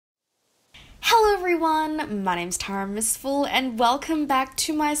Hello everyone, my name's Tara Mistful and welcome back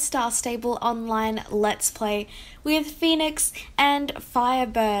to my Star Stable Online Let's Play with Phoenix and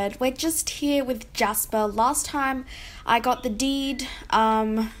Firebird. We're just here with Jasper. Last time I got the deed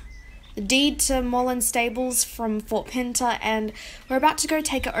to Moreland Stables from Fort Pinter, and we're about to go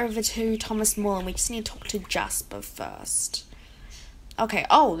take it over to Thomas Moreland. We just need to talk to Jasper first. Okay,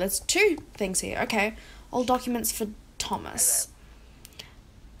 oh, there's two things here. Okay, all documents for Thomas.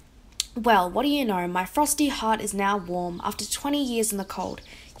 Well, what do you know, my frosty heart is now warm after 20 years in the cold.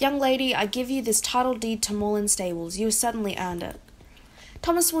 Young lady, I give you this title deed to Moreland Stables. You have certainly earned it.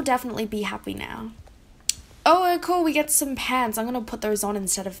 Thomas will definitely be happy now. Oh, cool, we get some pants. I'm going to put those on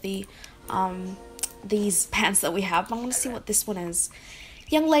instead of the, these pants that we have. I'm going to see what this one is.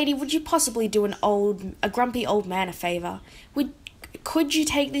 Young lady, would you possibly do a grumpy old man a favour? Could you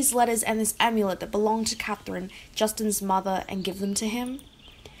take these letters and this amulet that belonged to Catherine, Justin's mother, and give them to him?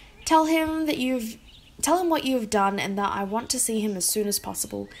 Tell him what you have done and that I want to see him as soon as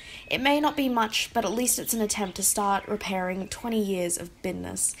possible. It may not be much, but at least it's an attempt to start repairing 20 years of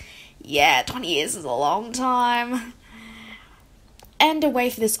business. Yeah, 20 years is a long time. And a way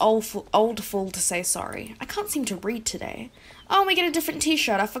for this old fool to say sorry. I can't seem to read today. Oh, we get a different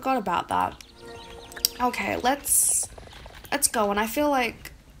t-shirt. I forgot about that. Okay, let's go. And I feel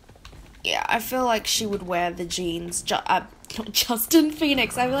like she would wear the jeans. Justin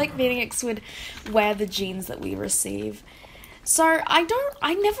Phoenix. I feel like Phoenix would wear the jeans that we receive. So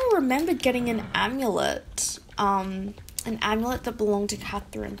I never remembered getting an amulet. An amulet that belonged to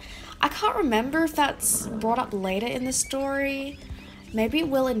Catherine. I can't remember if that's brought up later in the story. Maybe it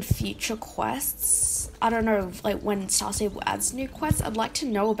will in future quests. I don't know, like when Star Stable adds new quests. I'd like to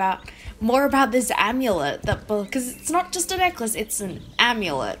know more about this amulet because it's not just a necklace, it's an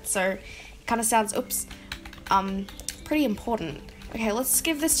amulet. So it kind of sounds pretty important. Okay, let's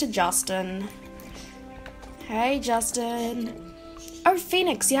give this to Justin. Hey, Justin. Oh,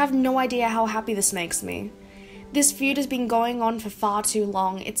 Phoenix, you have no idea how happy this makes me. This feud has been going on for far too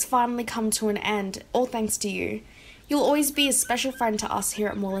long. It's finally come to an end, all thanks to you. You'll always be a special friend to us here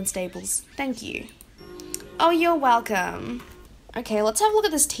at Moreland Stables. Thank you. Oh, you're welcome. Okay, let's have a look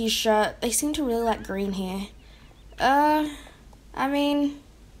at this t-shirt. They seem to really like green here. I mean,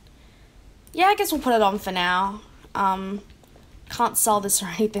 yeah, I guess we'll put it on for now. Can't sell this or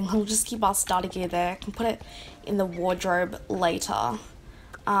anything. We'll just keep our starter gear there. Can put it in the wardrobe later.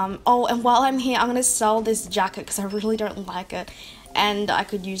 Oh, and while I'm here, I'm gonna sell this jacket because I really don't like it, and I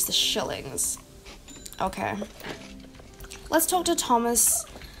could use the shillings. Okay. Let's talk to Thomas.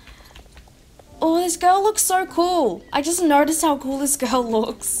 Oh, this girl looks so cool. I just noticed how cool this girl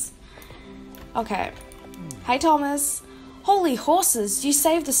looks. Okay. Hey, Thomas. Holy horses, you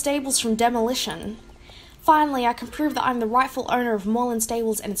saved the stables from demolition. Finally, I can prove that I'm the rightful owner of Moreland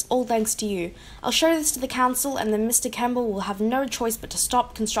Stables, and it's all thanks to you. I'll show this to the council, and then Mr. Campbell will have no choice but to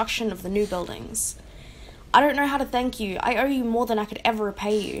stop construction of the new buildings. I don't know how to thank you. I owe you more than I could ever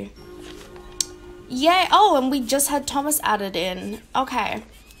repay you. Yay! Oh, and we just had Thomas added in. Okay.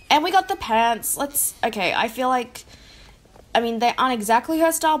 And we got the pants. Okay, I feel like, I mean, they aren't exactly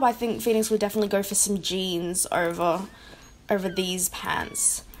her style, but I think Phoenix would definitely go for some jeans over these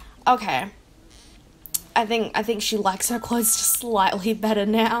pants. Okay. I think she likes her clothes just slightly better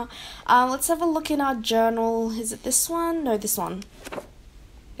now. Let's have a look in our journal. Is it this one? No, this one.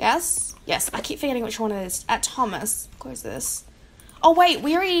 Yes? Yes, I keep forgetting which one it is. At Thomas. Close this. Oh, wait,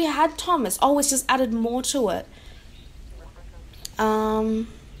 we already had Thomas. Oh, it's just added more to it.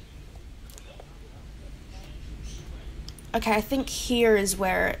 Okay, I think here is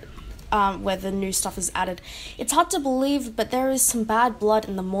where the new stuff is added. It's hard to believe, but there is some bad blood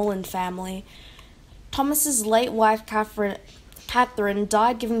in the Moreland family. Thomas's late wife, Catherine,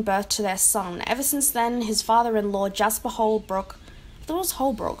 died giving birth to their son. Ever since then, his father-in-law, Jasper Holbrook, I thought it was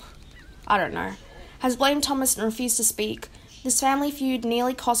Holbrook, I don't know, has blamed Thomas and refused to speak. This family feud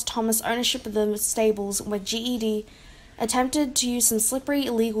nearly cost Thomas ownership of the stables, where GED attempted to use some slippery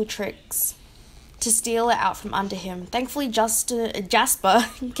illegal tricks to steal it out from under him. Thankfully, Jasper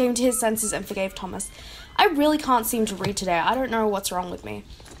came to his senses and forgave Thomas. I really can't seem to read today. I don't know what's wrong with me.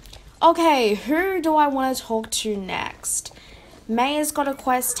 Okay, who do I want to talk to next? Maya's got a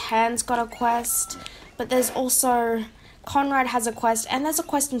quest, Han's got a quest, but there's also Conrad has a quest, and there's a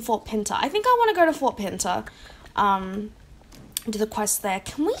quest in Fort Pinter. I think I want to go to Fort Pinter, do the quest there.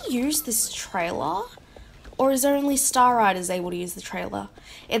 Can we use this trailer? Or is only Star Riders able to use the trailer?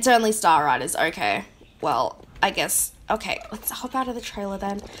 It's only Star Riders, okay. Well, I guess, okay, let's hop out of the trailer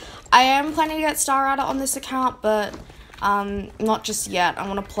then. I am planning to get Star Rider on this account, but not just yet. I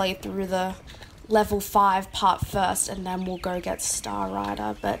want to play through the level 5 part first, and then we'll go get Star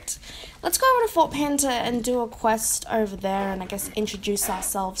Rider. But let's go over to Fort Pinta and do a quest over there, and I guess introduce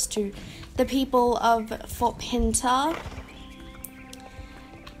ourselves to the people of Fort Pinta.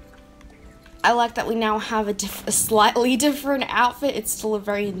 I like that we now have a slightly different outfit. It's still a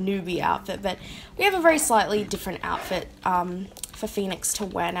very newbie outfit, but we have a very slightly different outfit for Phoenix to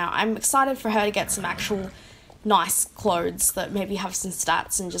wear now. I'm excited for her to get some actual nice clothes that maybe have some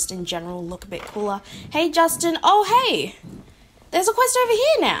stats and just in general look a bit cooler. Hey, Justin. Oh, hey. There's a quest over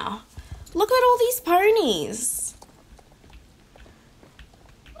here now. Look at all these ponies.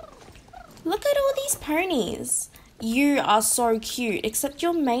 Look at all these ponies. You are so cute, except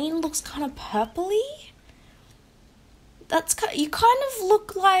your mane looks kind of purpley. You kind of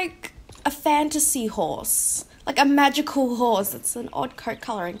look like a fantasy horse, like a magical horse. It's an odd coat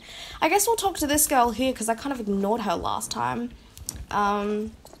coloring. I guess we'll talk to this girl here because I kind of ignored her last time. Okay,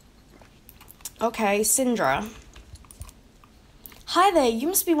 Syndra. Hi there, you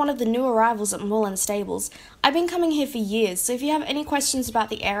must be one of the new arrivals at Moorland Stables. I've been coming here for years, so if you have any questions about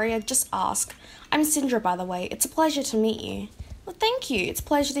the area, just ask. I'm Syndra, by the way. It's a pleasure to meet you. Well, thank you. It's a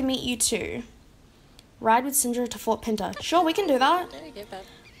pleasure to meet you too. Ride with Syndra to Fort Pinta. Sure, we can do that.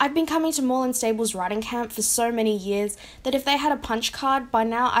 I've been coming to Moorland Stables riding camp for so many years that if they had a punch card, by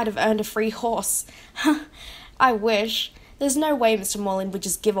now I'd have earned a free horse. I wish. There's no way Mr. Moorland would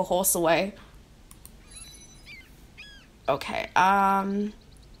just give a horse away. Okay,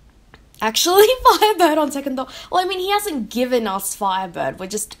 actually, Firebird on second thought. Well, I mean, he hasn't given us Firebird. We're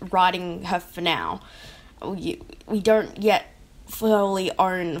just riding her for now. We don't yet fully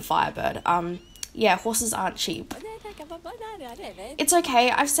own Firebird. Yeah, horses aren't cheap. It's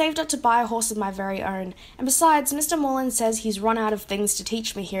okay, I've saved up to buy a horse of my very own. And besides, Mr. Moorland says he's run out of things to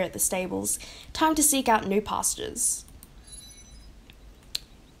teach me here at the stables. Time to seek out new pastures.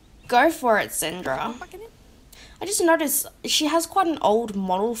 Go for it, Syndra. I just noticed she has quite an old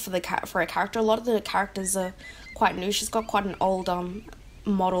model for a character. A lot of the characters are quite new. She's got quite an old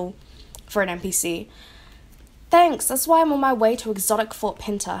model for an NPC. Thanks, that's why I'm on my way to exotic Fort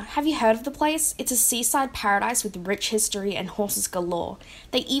Pinta. Have you heard of the place? It's a seaside paradise with rich history and horses galore.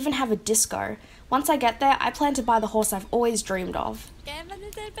 They even have a disco. Once I get there, I plan to buy the horse I've always dreamed of.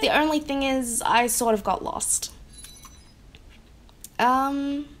 The only thing is, I sort of got lost.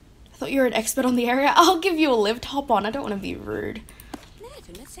 I thought you were an expert on the area. I'll give you a lift. Hop on. I don't want to be rude.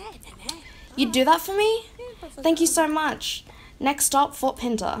 You'd do that for me? Thank you so much. Next stop, Fort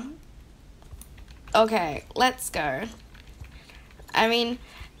Pinta. Okay, let's go. I mean,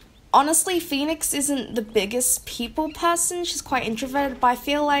 honestly, Phoenix isn't the biggest people person. She's quite introverted, but I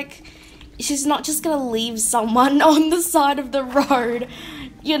feel like she's not just gonna leave someone on the side of the road.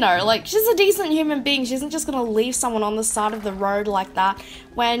 You know, like, she's a decent human being. She isn't just gonna leave someone on the side of the road like that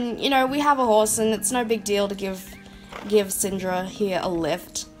when, you know, we have a horse and it's no big deal to give Syndra here a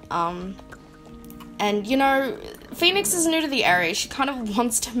lift. And, you know, Phoenix is new to the area. She kind of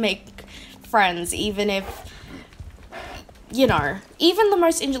wants to make friends, even if, you know, even the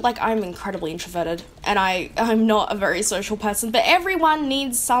most I'm incredibly introverted, and I'm not a very social person, but everyone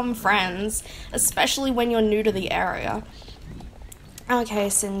needs some friends, especially when you're new to the area. Okay,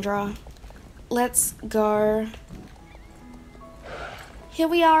 Syndra, let's go. Here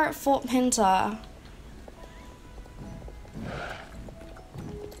we are at Fort Pinta.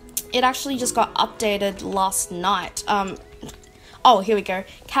 It actually just got updated last night. Oh, here we go.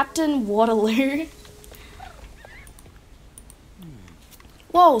 Captain Waterloo.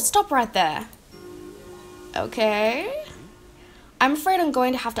 Whoa, stop right there. Okay. I'm afraid I'm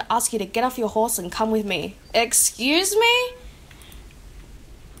going to have to ask you to get off your horse and come with me. Excuse me?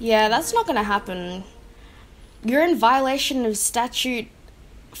 Yeah, that's not gonna happen. You're in violation of Statute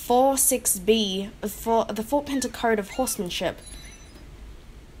 46B for the Fort Pinta Code of Horsemanship.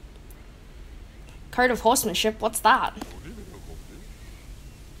 Code of Horsemanship? What's that?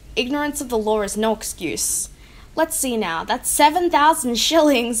 Ignorance of the law is no excuse. Let's see now. That's 7,000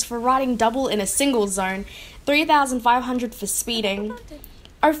 shillings for riding double in a single zone, 3,500 for speeding.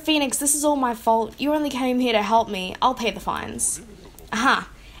 Oh, Phoenix, this is all my fault. You only came here to help me. I'll pay the fines. Aha.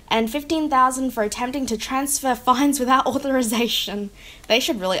 And 15,000 for attempting to transfer fines without authorization. They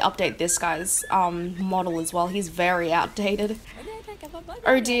should really update this guy's model as well. He's very outdated.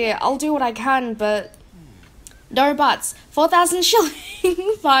 Oh dear, I'll do what I can, but no buts. 4,000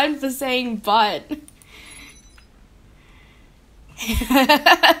 shilling fine for saying but.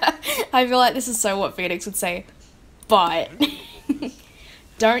 I feel like this is so what Phoenix would say. But.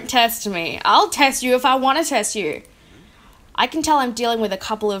 Don't test me. I'll test you if I want to test you. I can tell I'm dealing with a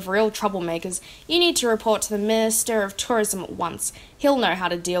couple of real troublemakers. You need to report to the Minister of Tourism at once. He'll know how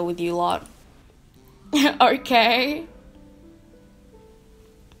to deal with you lot. Okay.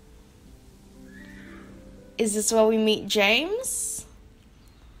 Is this where we meet James?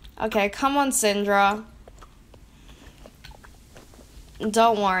 Okay, come on, Syndra.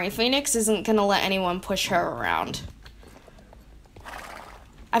 Don't worry, Phoenix isn't gonna let anyone push her around.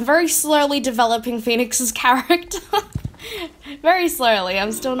 I'm very slowly developing Phoenix's character. Very slowly,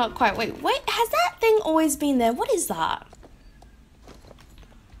 I'm still not quite... Wait, has that thing always been there? What is that?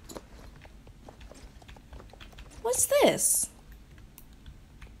 What's this?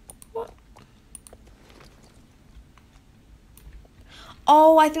 What?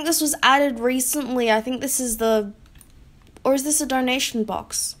 Oh, I think this was added recently. I think this is the... Or is this a donation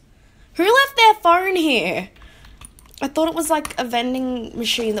box? Who left their phone here? I thought it was like a vending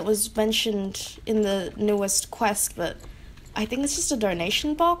machine that was mentioned in the newest quest, but I think it's just a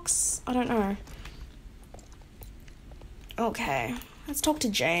donation box. I don't know. Okay, let's talk to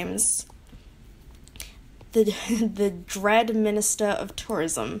James. The dread Minister of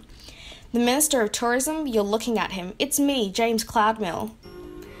Tourism. The Minister of Tourism, you're looking at him. It's me, James Cloudmill.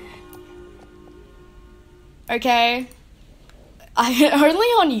 Okay. Only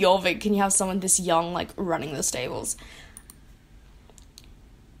on Jorvik can you have someone this young, like, running the stables.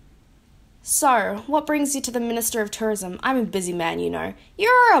 So, what brings you to the Minister of Tourism? I'm a busy man, you know.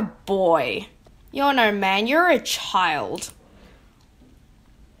 You're a boy. You're no man, you're a child.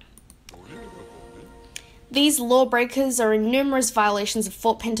 These lawbreakers are in numerous violations of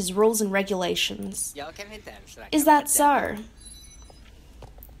Fort Pinter's rules and regulations. Is that so?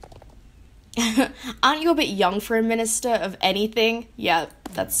 Aren't you a bit young for a minister of anything? Yeah,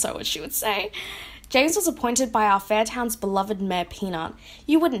 that's so what she would say. James was appointed by our Fairtown's beloved Mayor Peanut.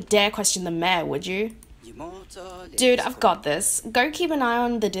 You wouldn't dare question the mayor, would you? Dude, I've got this. Go keep an eye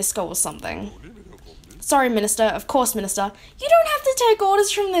on the disco or something. Sorry, Minister. Of course, Minister. You don't have to take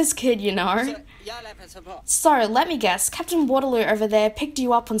orders from this kid, you know. So, let me guess. Captain Waterloo over there picked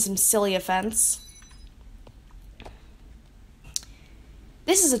you up on some silly offence.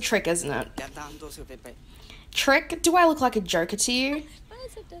 This is a trick, isn't it? Trick? Do I look like a joker to you?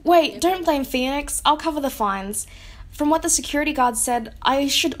 Wait, don't blame Phoenix. I'll cover the fines. From what the security guard said, I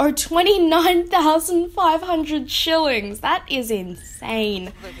should owe 29,500 shillings. That is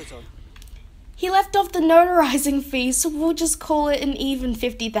insane. He left off the notarizing fee, so we'll just call it an even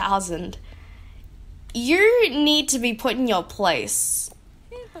 50,000. You need to be put in your place.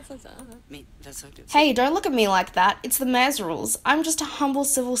 Hey, don't look at me like that. It's the mayor's rules. I'm just a humble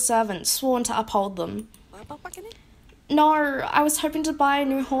civil servant, sworn to uphold them. No, I was hoping to buy a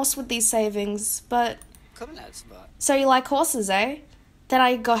new horse with these savings, but... So you like horses, eh? Then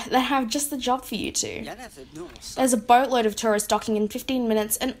I have just the job for you two. There's a boatload of tourists docking in 15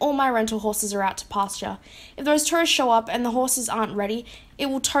 minutes, and all my rental horses are out to pasture. If those tourists show up and the horses aren't ready, it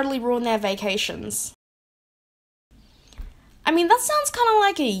will totally ruin their vacations. I mean, that sounds kind of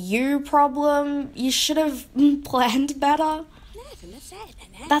like a you problem. You should have planned better.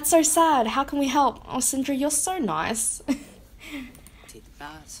 That's so sad. How can we help? Oh, Syndra, you're so nice.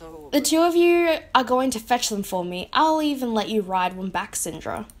 The two of you are going to fetch them for me. I'll even let you ride one back,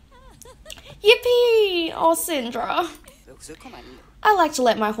 Syndra. Yippee! Oh, Syndra. I like to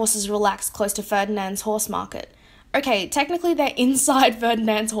let my horses relax close to Ferdinand's horse market. Okay, technically they're inside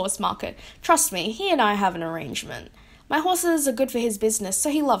Ferdinand's horse market. Trust me, he and I have an arrangement. My horses are good for his business, so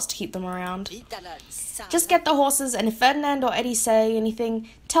he loves to keep them around. Just get the horses, and if Ferdinand or Eddie say anything,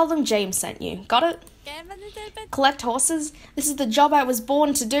 tell them James sent you. Got it? Collect horses? This is the job I was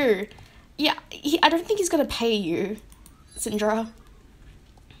born to do. Yeah, I don't think he's going to pay you, Syndra.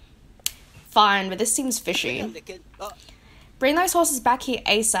 Fine, but this seems fishy. Bring those horses back here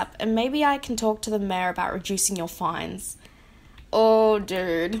ASAP, and maybe I can talk to the mayor about reducing your fines. Oh,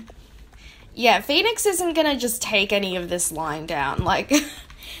 dude. Yeah, Phoenix isn't gonna just take any of this lying down. Like,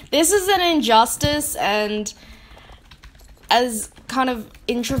 this is an injustice, and as kind of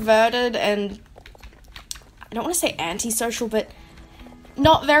introverted and, I don't want to say antisocial, but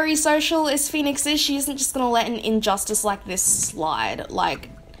not very social as Phoenix is, she isn't just gonna let an injustice like this slide. Like,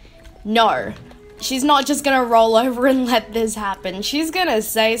 no. She's not just gonna roll over and let this happen. She's gonna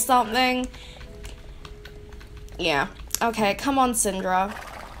say something. Yeah. Okay, come on, Syndra.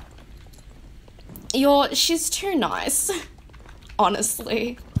 She's too nice,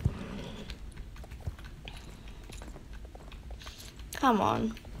 honestly. Come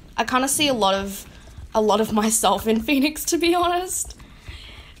on. I kind of see a lot of myself in Phoenix, to be honest.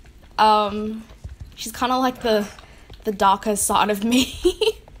 She's kind of like the darker side of me.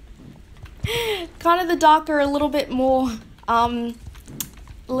 Kind of the darker, a little bit more, got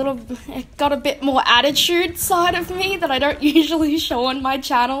a bit more attitude side of me that I don't usually show on my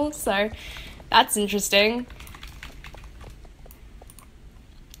channel, so... That's interesting.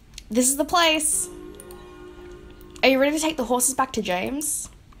 This is the place. Are you ready to take the horses back to James?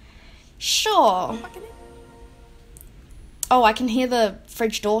 Sure. Oh, I can hear the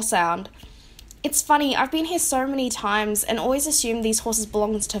fridge door sound. It's funny, I've been here so many times and always assumed these horses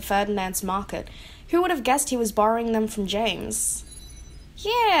belonged to Ferdinand's market. Who would have guessed he was borrowing them from James?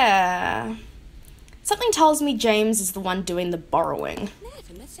 Yeah. Something tells me James is the one doing the borrowing.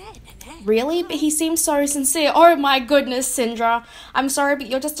 Really? But he seems so sincere. Oh my goodness, Syndra. I'm sorry, but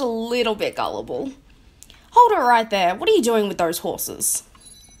you're just a little bit gullible. Hold it right there. What are you doing with those horses?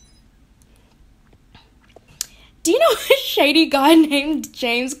 Do you know a shady guy named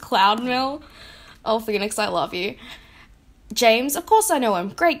James Cloudmill? Oh, Phoenix, I love you. James, of course I know him.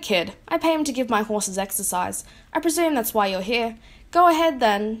 Great kid. I pay him to give my horses exercise. I presume that's why you're here. Go ahead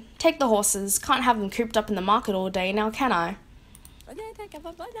then. Take the horses. Can't have them cooped up in the market all day now, can I?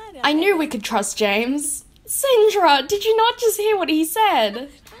 I knew we could trust James. Syndra, did you not just hear what he said?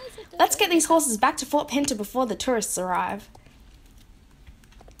 Let's get these horses back to Fort Pinter before the tourists arrive.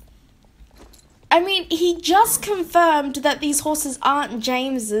 I mean, he just confirmed that these horses aren't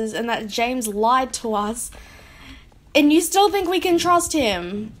James's and that James lied to us. And you still think we can trust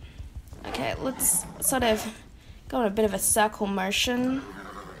him? Okay, let's sort of go in a bit of a circle motion.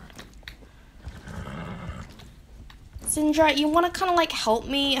 Syndra, you want to kind of like help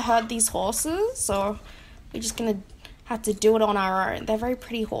me herd these horses? Or we're just going to have to do it on our own? They're very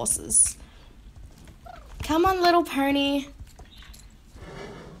pretty horses. Come on, little pony.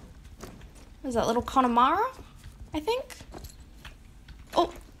 Is that little Connemara? I think.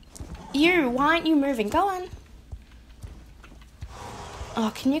 Oh, why aren't you moving? Go on.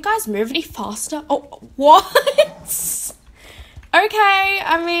 Oh, can you guys move any faster? Oh, what? Okay,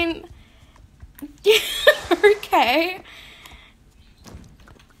 I mean, okay.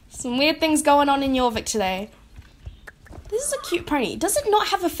 Some weird things going on in Jorvik today. This is a cute pony. Does it not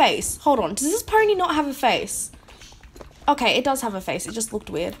have a face? Hold on, does this pony not have a face? Okay, it does have a face. It just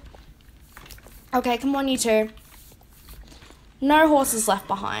looked weird. Okay, come on, you two. No horses left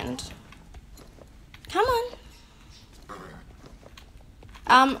behind. Come on.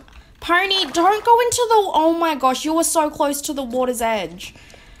 Pony, don't go into the... Oh my gosh, you were so close to the water's edge.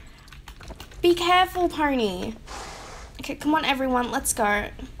 Be careful, pony. Okay, come on, everyone, let's go.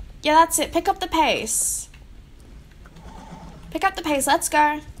 Yeah, that's it. Pick up the pace. Pick up the pace, let's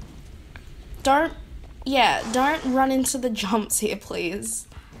go. Don't run into the jumps here, please.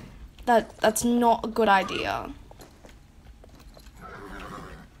 That's not a good idea.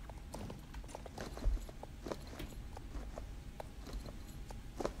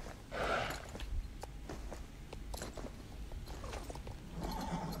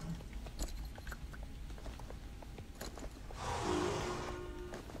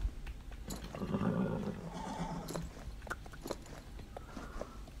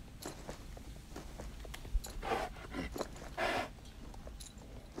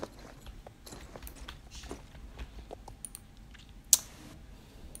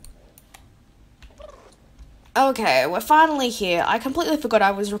 Okay, we're finally here. I completely forgot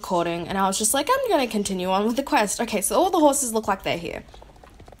I was recording, and I was just like, I'm gonna continue on with the quest. Okay, so all the horses look like they're here.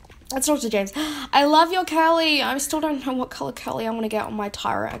 Let's talk to James. I love your curly. I still don't know what color curly I'm gonna get on my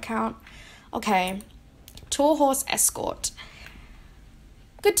Tyra account. Okay. Tour horse escort.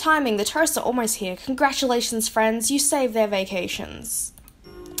 Good timing. The tourists are almost here. Congratulations, friends. You saved their vacations.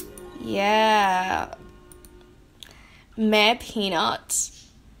 Yeah. Mare Peanut.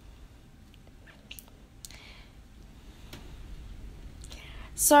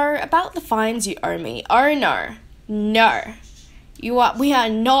 So, about the fines you owe me. Oh no. No. We are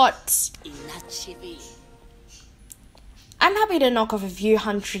not. I'm happy to knock off a few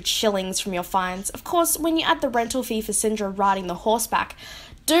hundred shillings from your fines. Of course, when you add the rental fee for Syndra riding the horseback.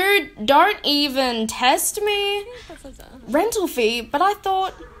 Dude, don't even test me. Rental fee? But I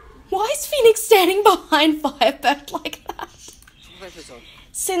thought, why is Phoenix standing behind Firebird like that?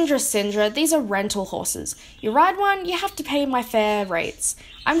 Syndra, these are rental horses. You ride one, you have to pay my fair rates.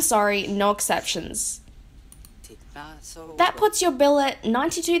 I'm sorry, no exceptions. That puts your bill at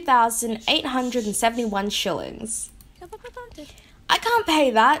 92,871 shillings. I can't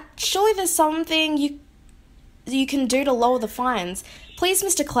pay that. Surely there's something you can do to lower the fines. Please,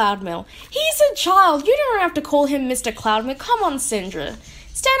 Mr. Cloudmill. He's a child. You don't have to call him Mr. Cloudmill. Come on, Syndra.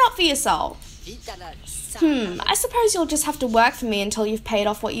 Stand up for yourself. I suppose you'll just have to work for me until you've paid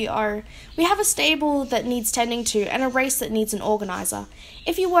off what you owe. We have a stable that needs tending to and a race that needs an organizer.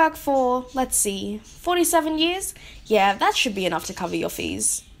 If you work for, let's see, 47 years? Yeah, that should be enough to cover your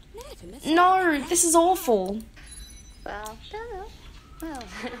fees. No, this is awful.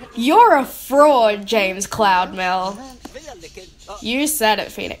 You're a fraud, James Cloudmill. You said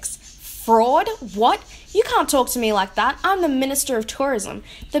it, Phoenix. Fraud? What? You can't talk to me like that. I'm the Minister of Tourism.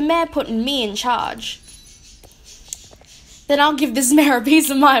 The mayor put me in charge. Then I'll give this mayor a piece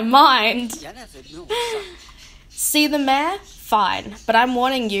of my mind. See the mayor? Fine. But I'm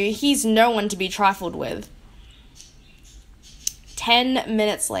warning you, he's no one to be trifled with. 10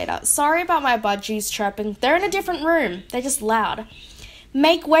 minutes later. Sorry about my budgies chirping. They're in a different room. They're just loud.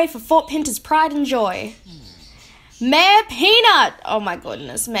 Make way for Fort Pinter's pride and joy. Mayor Peanut! Oh my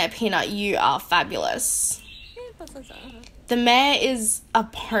goodness, Mayor Peanut, you are fabulous. The mayor is a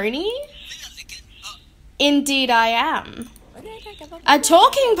pony? Indeed I am. A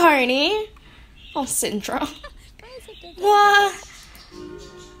talking pony? Oh, Syndra. What?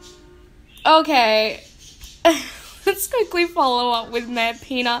 Okay. Let's quickly follow up with Mayor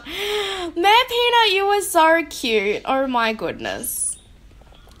Peanut. Mayor Peanut, you were so cute. Oh my goodness.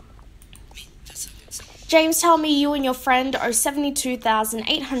 James, tell me you and your friend owe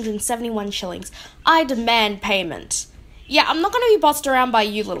 72,871 shillings. I demand payment. Yeah, I'm not going to be bossed around by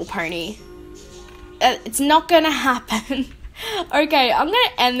you, little pony. It's not going to happen. Okay, I'm going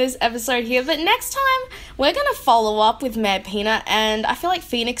to end this episode here, but next time we're going to follow up with Mayor Peanut, and I feel like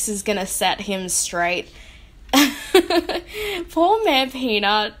Phoenix is going to set him straight. Poor Mayor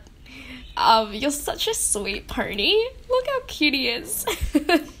Peanut. You're such a sweet pony. Look how cute he is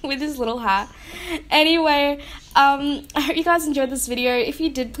with his little hat. Anyway, I hope you guys enjoyed this video. If you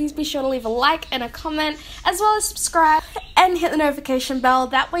did, please be sure to leave a like and a comment, as well as subscribe and hit the notification bell.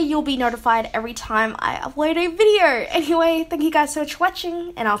 That way you'll be notified every time I upload a video. Anyway, thank you guys so much for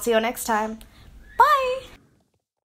watching, and I'll see you next time. Bye!